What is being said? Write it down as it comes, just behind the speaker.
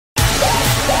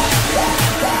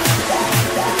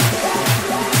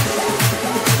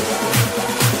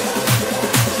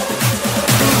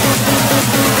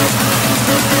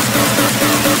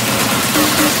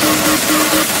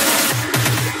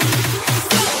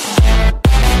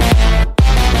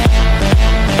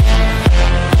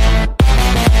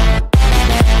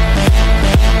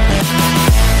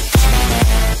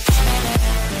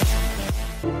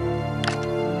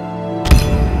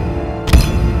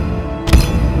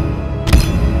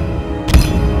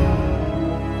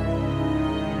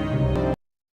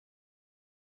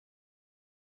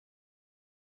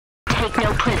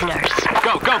prisoners.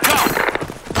 Go, go, go!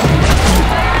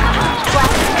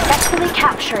 Flag successfully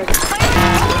captured.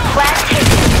 Flag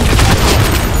taken.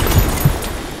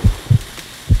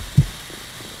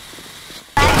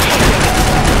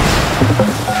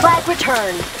 Flag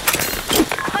returned.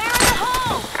 Fire in the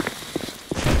hole!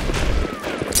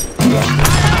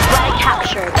 Flag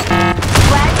captured.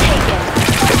 Flag taken.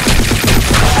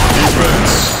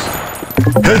 Defense.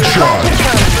 Headshot.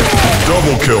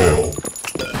 Double kill.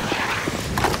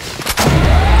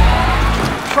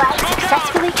 Flag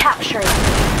successfully captured.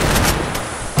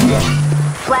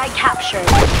 Flag captured.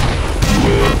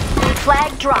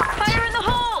 Flag dropped. Fire in the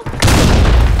hole!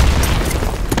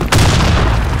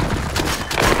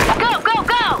 Go, go,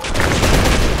 go!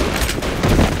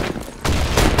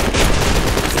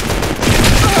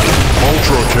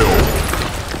 Ultra kill.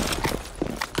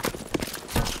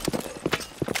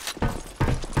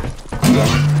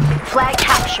 Flag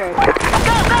captured. Go,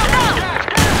 go, go!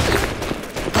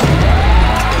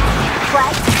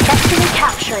 Flag successfully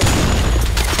captured.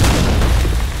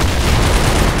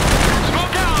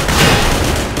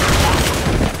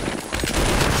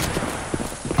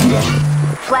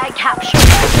 Flag captured.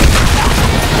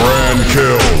 Grand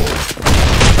kill.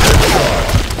 Headshot.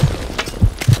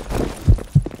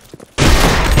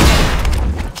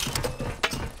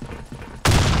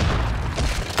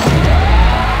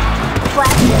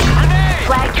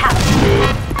 Flag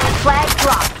captured. Flag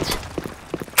dropped.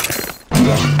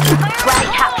 Flag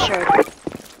captured.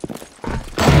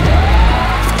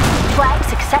 Flag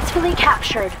successfully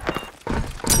captured.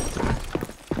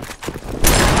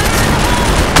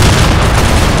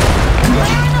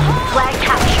 Flag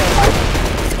captured.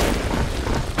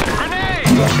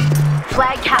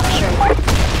 Flag captured.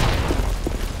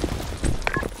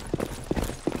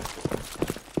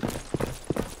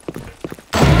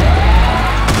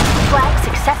 Flag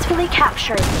successfully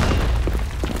captured.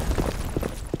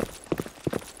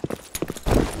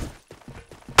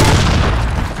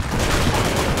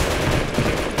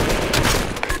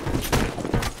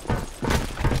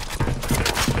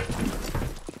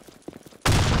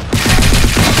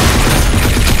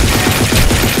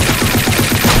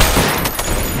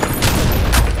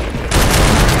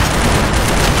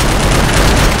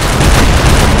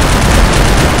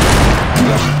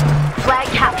 Flag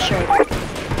captured.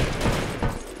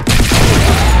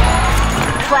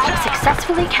 Flag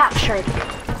successfully captured.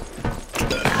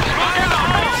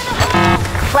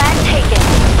 Flag taken.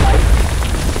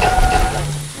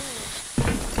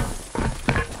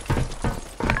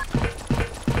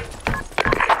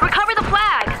 Recover the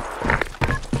flag!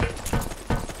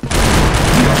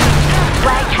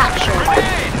 Flag captured.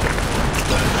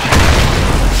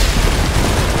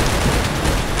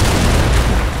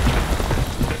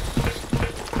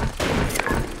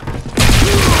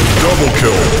 Double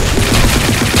kill.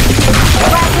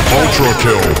 Flag returned. Ultra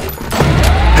kill.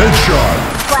 Headshot.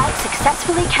 Flag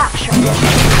successfully captured.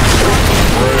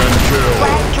 Grand kill.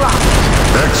 Flag dropped.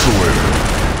 Excellent.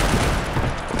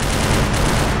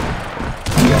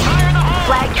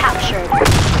 Flag captured.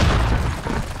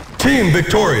 Team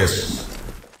victorious.